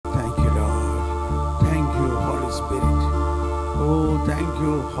Thank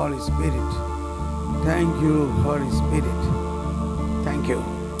you, Holy Spirit. Thank you, Holy Spirit. Thank you.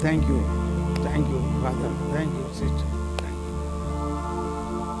 Thank you. Thank you, Father. Thank you, sister. Thank you.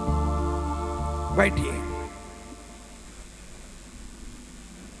 Right here.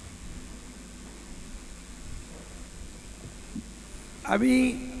 अभी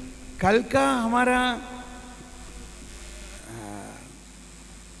कल का हमारा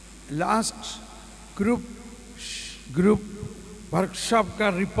last group workshop का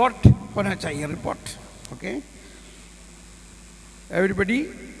report होना चाहिए. Report. Okay. Everybody,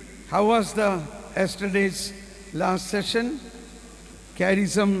 how was the yesterday's last session? Carry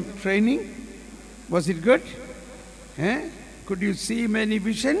some training? Was it good? Could you see many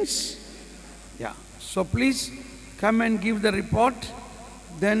visions? Yeah. So please come and give the report.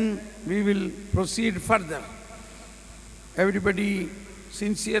 Then we will proceed further. Everybody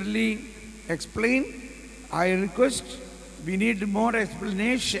sincerely explain. I request, we need more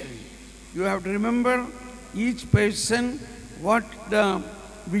explanation. You have to remember each person what the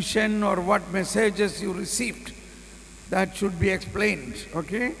vision or what messages you received. That should be explained,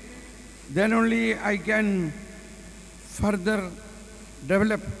 okay? Then only I can further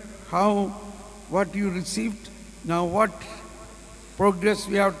develop what you received. Now what progress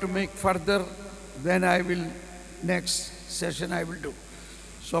we have to make further, then I will, next session I will do.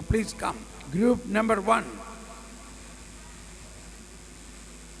 So please come. Group number 1.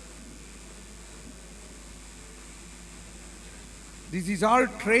 This is all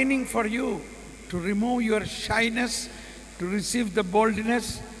training for you to remove your shyness, to receive the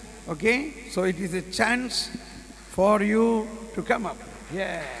boldness, okay? So it is a chance for you to come up.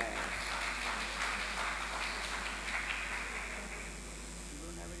 Yeah.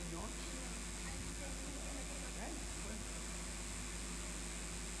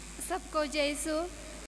 सबको जय यीशु.